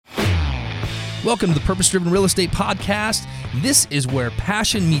Welcome to the Purpose Driven Real Estate Podcast. This is where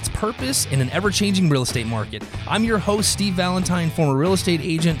passion meets purpose in an ever-changing real estate market. I'm your host, Steve Valentine, former real estate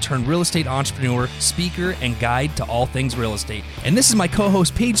agent turned real estate entrepreneur, speaker, and guide to all things real estate. And this is my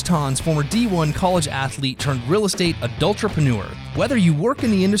co-host, Paige Tons, former D1 college athlete turned real estate adultrepreneur. Whether you work in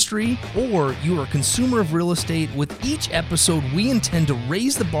the industry or you are a consumer of real estate, with each episode, we intend to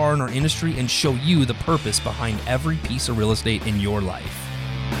raise the bar in our industry and show you the purpose behind every piece of real estate in your life.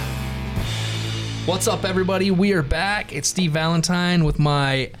 What's up, everybody? We are back. It's Steve Valentine with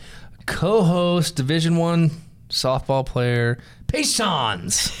my co-host, Division I softball player, Paige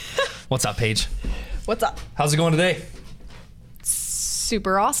Tons. What's up, Paige? What's up? How's it going today?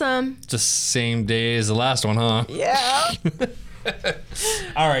 Super awesome. Just same day as the last one, huh? Yeah.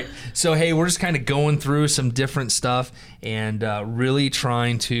 All right. So, hey, we're just kind of going through some different stuff and really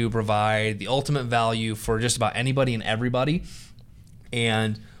trying to provide the ultimate value for just about anybody and everybody.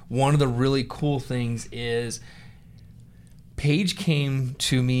 And one of the really cool things is Paige came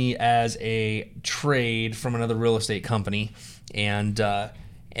to me as a trade from another real estate company, and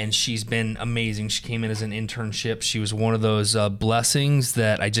she's been amazing. She came in as an internship. She was one of those blessings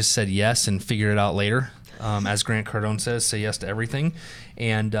that I just said yes and figured it out later. As Grant Cardone says, say yes to everything.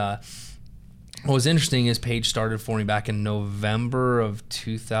 And what was interesting is Paige started for me back in November of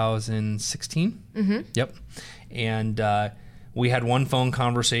 2016. Mm-hmm. Yep. And we had one phone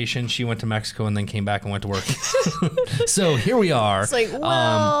conversation. She went to Mexico and then came back and went to work. So here we are. It's like, well,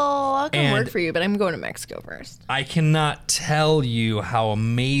 I'll come work for you, but I'm going to Mexico first. I cannot tell you how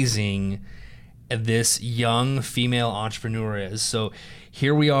amazing this young female entrepreneur is. So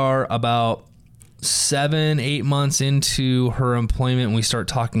here we are about 7-8 months into her employment, and we start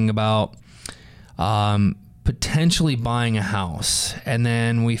talking about potentially buying a house. And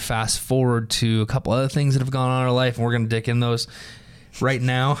then we fast forward to a couple other things that have gone on in our life, and we're going to dick in those right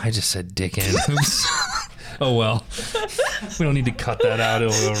now. I just said dick in. Oops. Oh, well. We don't need to cut that out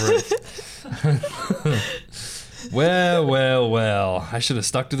over it. Well. I should have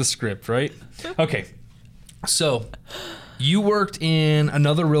stuck to the script, right? Okay. So you worked in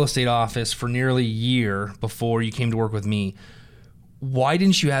another real estate office for nearly a year before you came to work with me. Why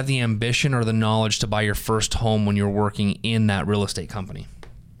didn't you have the ambition or the knowledge to buy your first home when you were working in that real estate company?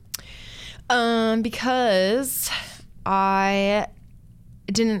 Because I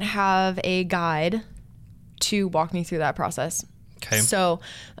didn't have a guide to walk me through that process. Okay. So,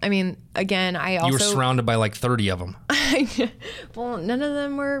 I mean, again, You were surrounded by like 30 of them. Well, none of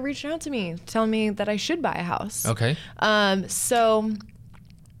them were reaching out to me, telling me that I should buy a house. Okay. So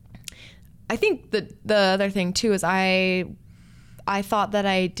I think that the other thing too is I thought that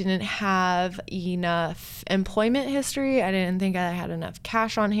I didn't have enough employment history. I didn't think I had enough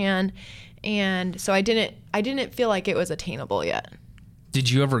cash on hand. And so I didn't feel like it was attainable yet. Did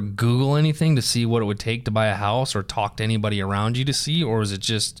you ever Google anything to see what it would take to buy a house or talk to anybody around you to see, or was it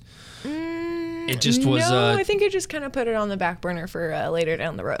just, No, I think I just kind of put it on the back burner for later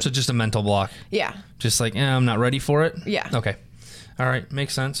down the road. So just a mental block? Yeah. Just like, I'm not ready for it? Yeah. Okay. All right.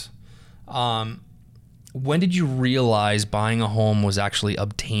 Makes sense. When did you realize buying a home was actually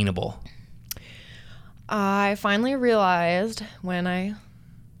obtainable? I finally realized when I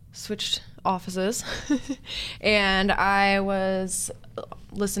switched offices and I was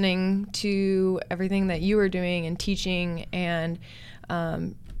listening to everything that you were doing and teaching and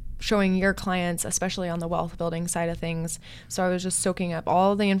showing your clients, especially on the wealth building side of things. So I was just soaking up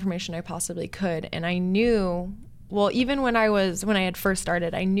all the information I possibly could. And I knew, well, even when I had first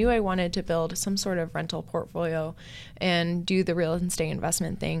started, I knew I wanted to build some sort of rental portfolio and do the real estate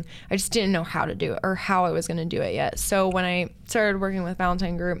investment thing. I just didn't know how to do it or how I was going to do it yet. So when I started working with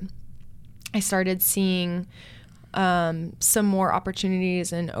Valentine Group, I started seeing some more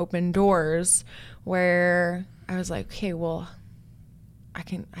opportunities and open doors where I was like, okay, well, I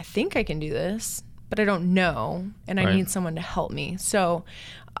think I can do this, but I don't know, and I need someone to help me. So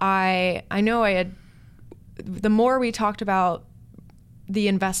I know the more we talked about the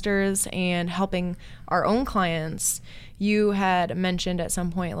investors and helping our own clients, you had mentioned at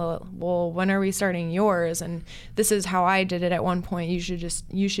some point, well, when are we starting yours? And this is how I did it at one point. You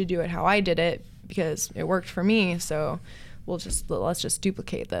should do it how I did it because it worked for me. So let's just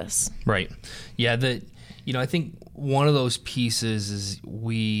duplicate this. Right. Yeah. I think one of those pieces is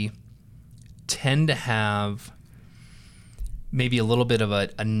we tend to have maybe a little bit of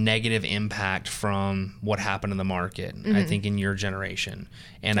a negative impact from what happened in the market, I think, in your generation.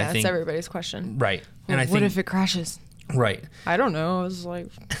 And I think that's everybody's question. Right. Well, and what if it crashes? Right. I don't know. I was like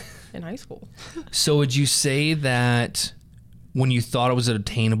in high school. So would you say that when you thought it was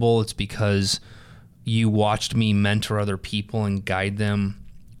attainable, it's because you watched me mentor other people and guide them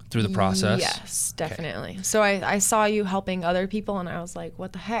through the process? Yes, definitely. Okay. So I saw you helping other people, and I was like,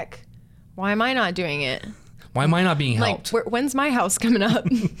 what the heck? Why am I not doing it? Why am I not being helped? Like, when's my house coming up?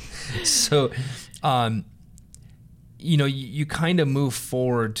 So, you kind of move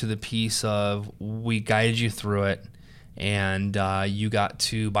forward to the piece of we guided you through it, and you got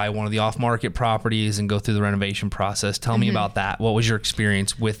to buy one of the off-market properties and go through the renovation process. Tell me about that. What was your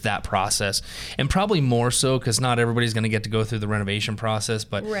experience with that process? And probably more so, because not everybody's going to get to go through the renovation process,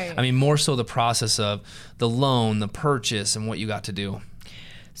 but right. I mean, more so the process of the loan, the purchase, and what you got to do.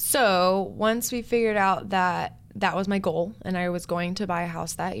 So once we figured out that was my goal and I was going to buy a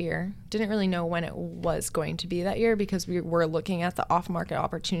house that year, didn't really know when it was going to be that year because we were looking at the off-market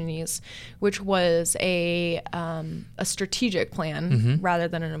opportunities, which was a strategic plan rather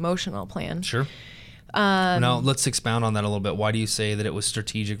than an emotional plan. Sure. Now let's expound on that a little bit. Why do you say that it was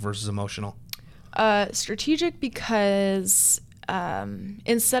strategic versus emotional? Strategic because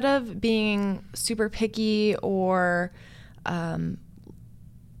instead of being super picky or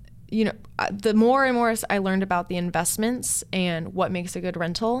the more and more I learned about the investments and what makes a good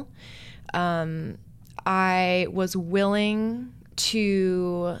rental, I was willing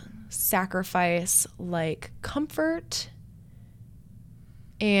to sacrifice like comfort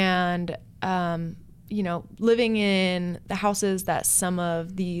and, living in the houses that some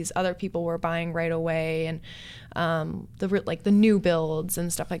of these other people were buying right away and the new builds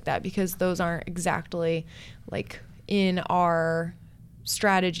and stuff like that, because those aren't exactly like in our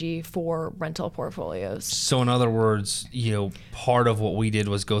strategy for rental portfolios. So in other words, part of what we did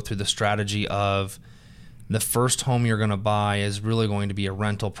was go through the strategy of the first home you're going to buy is really going to be a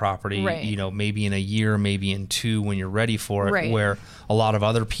rental property, right. Maybe in a year, maybe in 2 when you're ready for it, right. where a lot of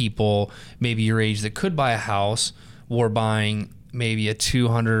other people, maybe your age that could buy a house, were buying maybe a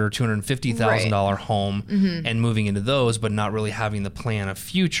 $200,000 or $250,000 right. home and moving into those, but not really having the plan of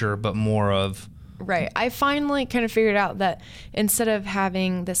future, but more of... Right. I finally kind of figured out that instead of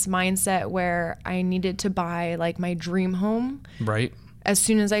having this mindset where I needed to buy like my dream home right as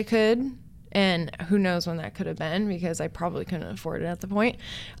soon as I could, and who knows when that could have been because I probably couldn't afford it at the point.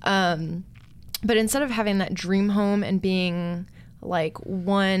 But instead of having that dream home and being like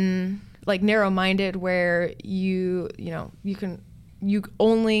narrow-minded where you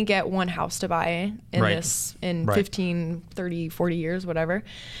only get one house to buy in right. this in right. 15, 30, 40 years, whatever.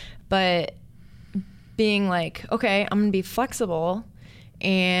 But being like, okay, I'm going to be flexible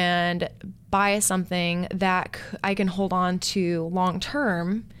and buy something that I can hold on to long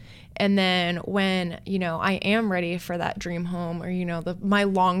term. And then when, I am ready for that dream home or, my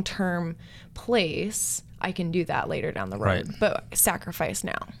long term place, I can do that later down the road, right. but sacrifice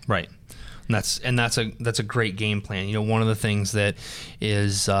now. Right. And that's a great game plan. One of the things that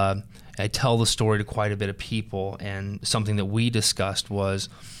is, I tell the story to quite a bit of people, and something that we discussed was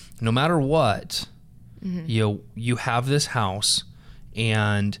no matter what, you have this house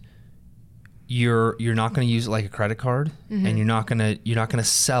and you're not going to use it like a credit card, and you're not going to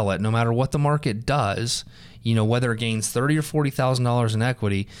sell it no matter what the market does. Whether it gains $30,000 or $40,000 in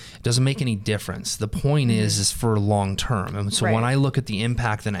equity, it doesn't make any difference. The point is for long term. And so right. when I look at the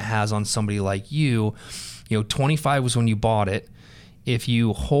impact that it has on somebody like you, 25 was when you bought it. If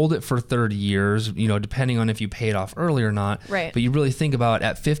you hold it for 30 years, depending on if you pay it off early or not, right. but you really think about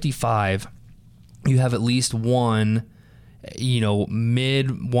at 55, you have at least one, mid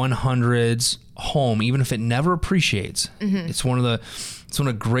 100s home, even if it never appreciates. It's one of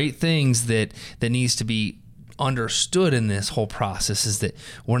the great things that needs to be understood in this whole process is that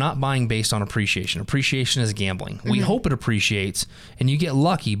we're not buying based on appreciation. Appreciation is gambling. We hope it appreciates and you get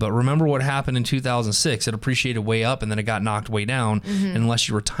lucky, but remember what happened in 2006. It appreciated way up and then it got knocked way down. Unless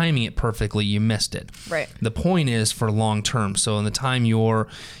you were timing it perfectly, you missed it. Right. The point is for long term. So in the time you're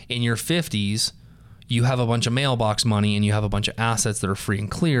in your 50s, you have a bunch of mailbox money and you have a bunch of assets that are free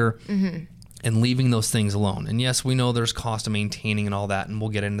and clear. And leaving those things alone. And yes, we know there's cost of maintaining and all that, and we'll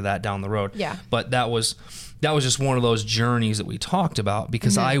get into that down the road. Yeah. But that was just one of those journeys that we talked about,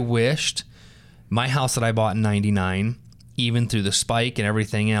 because I wished my house that I bought in 99, even through the spike and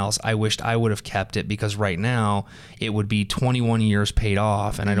everything else, I wished I would have kept it, because right now it would be 21 years paid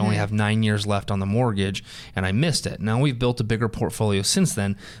off and I'd only have 9 years left on the mortgage, and I missed it. Now we've built a bigger portfolio since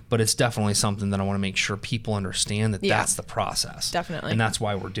then, but it's definitely something that I want to make sure people understand that that's the process. Definitely. And that's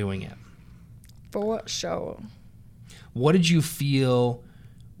why we're doing it. For sure. What did you feel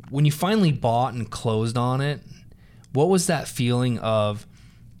when you finally bought and closed on it? What was that feeling of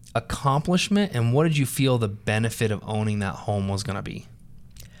accomplishment, and what did you feel the benefit of owning that home was going to be?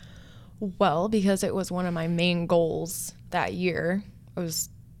 Well, because it was one of my main goals that year, I was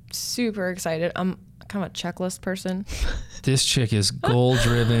super excited. kind of a checklist person. This chick is goal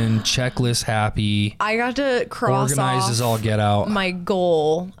driven, checklist happy. I got to cross organized off as all get out. my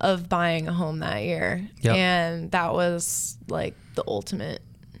goal of buying a home that year. Yep. And that was like the ultimate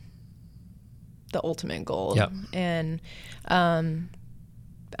goal. Yep. And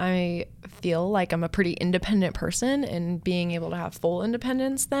I feel like I'm a pretty independent person, and being able to have full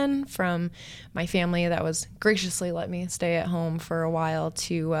independence then from my family that was graciously let me stay at home for a while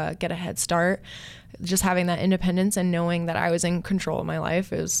to get a head start. Just having that independence and knowing that I was in control of my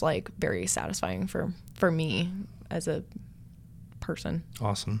life is like very satisfying for me as a person.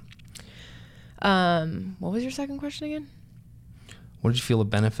 Awesome. What was your second question again? What did you feel the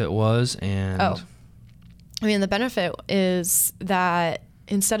benefit was? And I mean, the benefit is that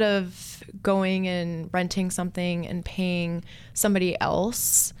instead of going and renting something and paying somebody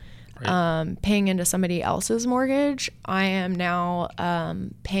else, paying into somebody else's mortgage, I am now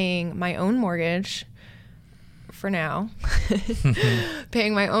paying my own mortgage for now.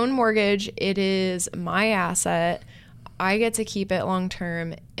 Paying my own mortgage. It is my asset. I get to keep it long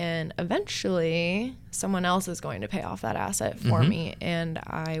term, and eventually someone else is going to pay off that asset for me, and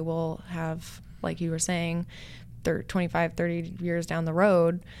I will have, like you were saying, 25, 30 years down the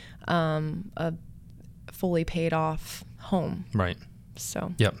road, a fully paid off home. Right.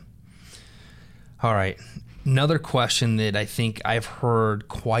 So. Yep. All right. Another question that I think I've heard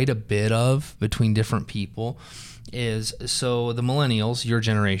quite a bit of between different people is, so the millennials, your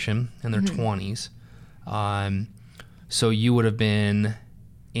generation, in their 20s, so you would have been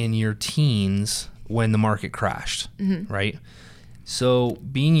in your teens when the market crashed, right? So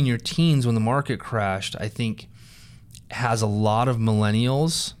being in your teens when the market crashed, I think has a lot of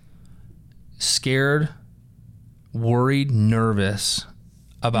millennials scared, worried, nervous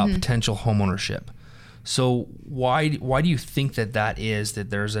about potential homeownership. So why do you think that is, that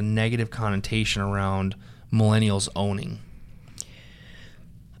there's a negative connotation around millennials owning?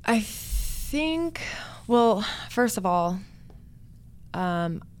 I think, well, first of all,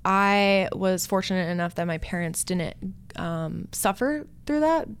 I was fortunate enough that my parents didn't suffer through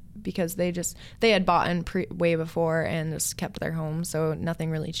that, because they had bought in way before and just kept their home, so nothing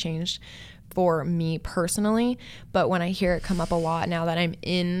really changed for me personally. But when I hear it come up a lot now that I'm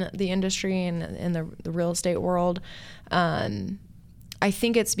in the industry and in the real estate world, I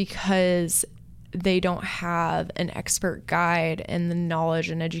think it's because they don't have an expert guide and the knowledge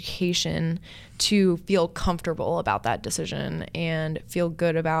and education to feel comfortable about that decision and feel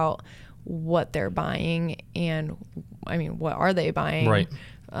good about what they're buying. And I mean, what are they buying? Right.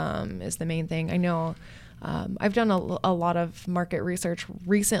 Is the main thing. I know I've done a lot of market research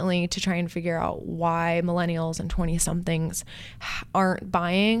recently to try and figure out why millennials and 20-somethings aren't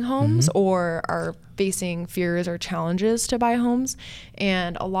buying homes or are facing fears or challenges to buy homes.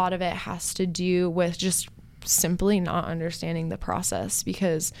 And a lot of it has to do with just simply not understanding the process,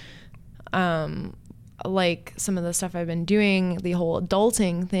 because like some of the stuff I've been doing, the whole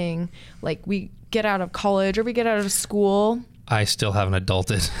adulting thing, like we get out of college or we get out of school. I still haven't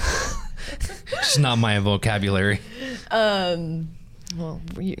adulted. It's not my vocabulary. Well,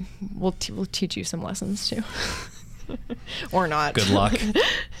 we'll teach you some lessons too, or not. Good luck.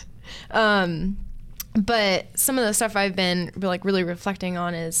 But some of the stuff I've been like really reflecting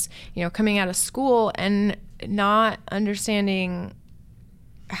on is, coming out of school and not understanding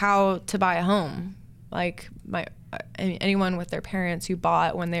how to buy a home. Like anyone with their parents who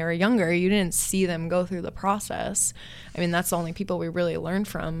bought when they were younger, you didn't see them go through the process. I mean, that's the only people we really learned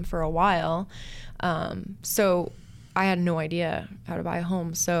from for a while. So I had no idea how to buy a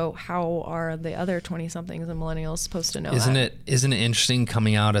home. So how are the other 20-somethings and millennials supposed to know Isn't that? it interesting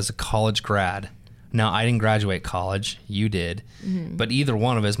coming out as a college grad? Now, I didn't graduate college. You did. But either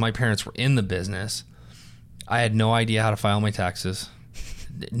one of us, my parents were in the business. I had no idea how to file my taxes.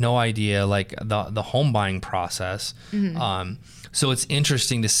 No idea, like the home buying process. So it's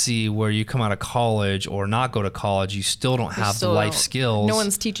interesting to see where you come out of college or not go to college, you still don't have the life skills. No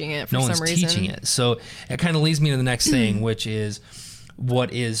one's teaching it for some reason. No one's teaching it. So it kind of leads me to the next thing, which is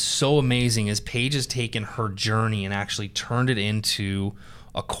what is so amazing is Paige has taken her journey and actually turned it into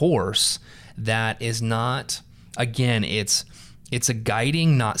a course that is not, again, it's a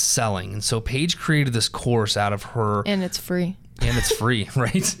guiding, not selling. And so Paige created this course out of her. And it's free. And it's free,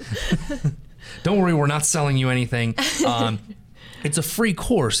 right? Don't worry, we're not selling you anything. It's a free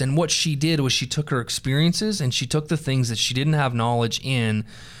course. And what she did was she took her experiences and she took the things that she didn't have knowledge in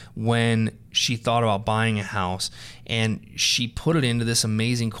when she thought about buying a house, and she put it into this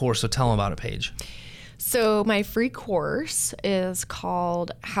amazing course. So tell them about it, Paige. So my free course is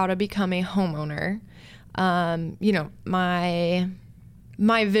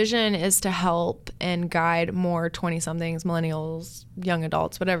my vision is to help and guide more 20-somethings, millennials, young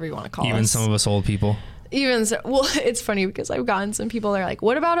adults, whatever you want to call us. Even some of us old people. Even so, well, it's funny because I've gotten some people that are like,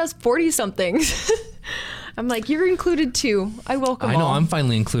 what about us 40-somethings? I'm like, you're included too. I welcome I know, all. I'm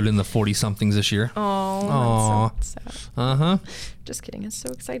finally included in the 40-somethings this year. Oh, that's so sad. Uh-huh. Just kidding. It's so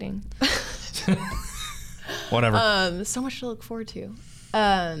exciting. Whatever. So much to look forward to.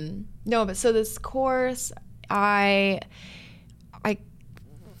 No, but so this course, I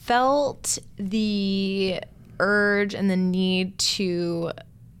felt the urge and the need to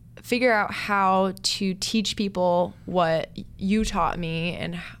figure out how to teach people what you taught me,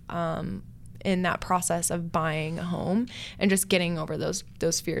 and in that process of buying a home and just getting over those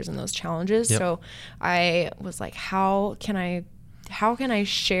fears and those challenges. Yep. So I was like, how can I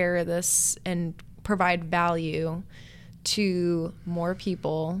share this and provide value to more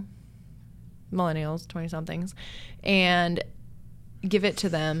people, millennials, 20-somethings, and give it to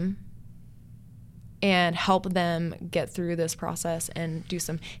them and help them get through this process and do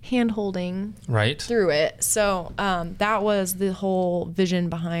some hand-holding Right. through it. So that was the whole vision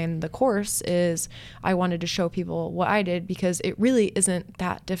behind the course, is I wanted to show people what I did, because it really isn't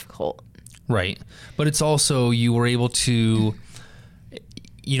that difficult. Right. But it's also, you were able to,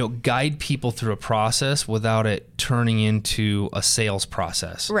 guide people through a process without it turning into a sales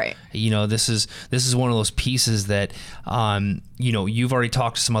process. Right. This is one of those pieces that, you've already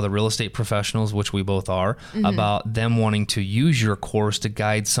talked to some other real estate professionals, which we both are, about them wanting to use your course to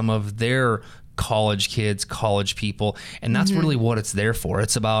guide some of their college kids, college people. And that's really what it's there for.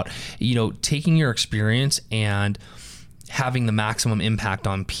 It's about, taking your experience and having the maximum impact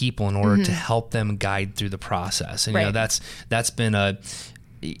on people in order to help them guide through the process. And, Right. that's been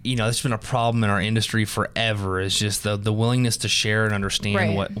it's been a problem in our industry forever, is just the willingness to share and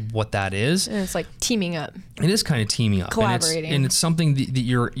understand Right. what that is. And it's like teaming up. It is kind of teaming up, Collaborating. and it's something that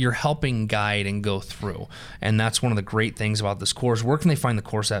you're helping guide and go through. And that's one of the great things about this course. Where can they find the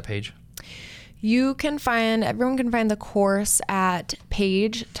course at, Paige? Everyone can find the course at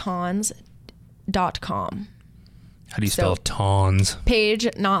pagetons.com. How do you spell tons? Page,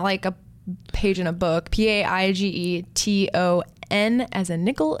 not like a page in a book. PAIGETON as in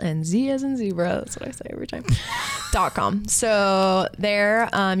nickel and Z as in zebra. That's what I say every time. .com. So there,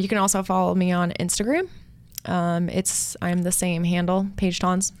 you can also follow me on Instagram. I'm the same handle, Paige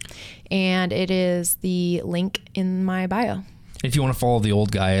Tons, and it is the link in my bio. If you want to follow the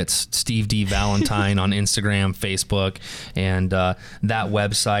old guy, it's Steve D. Valentine on Instagram, Facebook, and that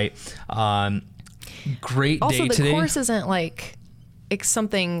website. Great day Also, the today. course isn't like it's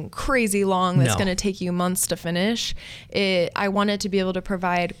something crazy long that's No. going to take you months to finish. I wanted to be able to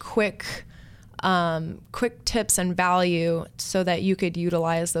provide quick tips and value so that you could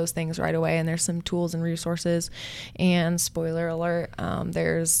utilize those things right away. And there's some tools and resources. And spoiler alert,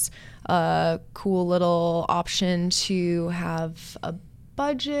 there's a cool little option to have a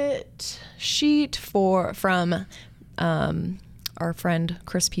budget sheet from our friend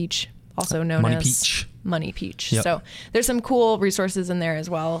Chris Peach, also known Money as Peach. Money Peach. Yep. So there's some cool resources in there as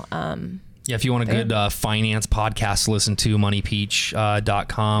well. Yeah, if you want a good finance podcast to listen to,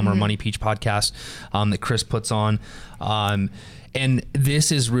 moneypeach.com or Money Peach podcast that Chris puts on. And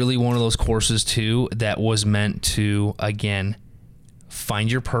this is really one of those courses, too, that was meant to, again,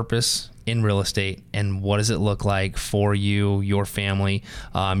 find your purpose in real estate and what does it look like for you, your family,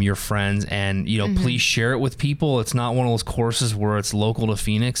 your friends, and please share it with people. It's not one of those courses where it's local to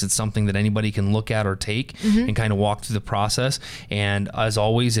Phoenix. It's something that anybody can look at or take and kind of walk through the process. And as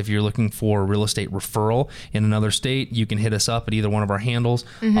always, if you're looking for a real estate referral in another state, you can hit us up at either one of our handles.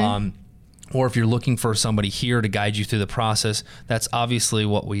 Or if you're looking for somebody here to guide you through the process, that's obviously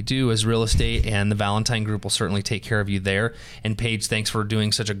what we do as real estate, and the Valentine Group will certainly take care of you there. And Paige, thanks for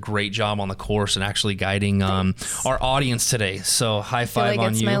doing such a great job on the course and actually guiding our audience today. So high five I feel like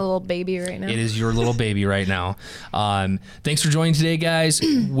on it's you. my little baby right now. It is your little baby right now. Thanks for joining today, guys.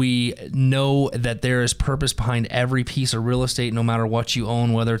 We know that there is purpose behind every piece of real estate, no matter what you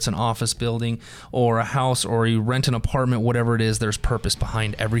own, whether it's an office building or a house or you rent an apartment, whatever it is, there's purpose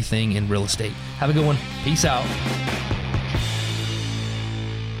behind everything in real estate. Have a good one. Peace out.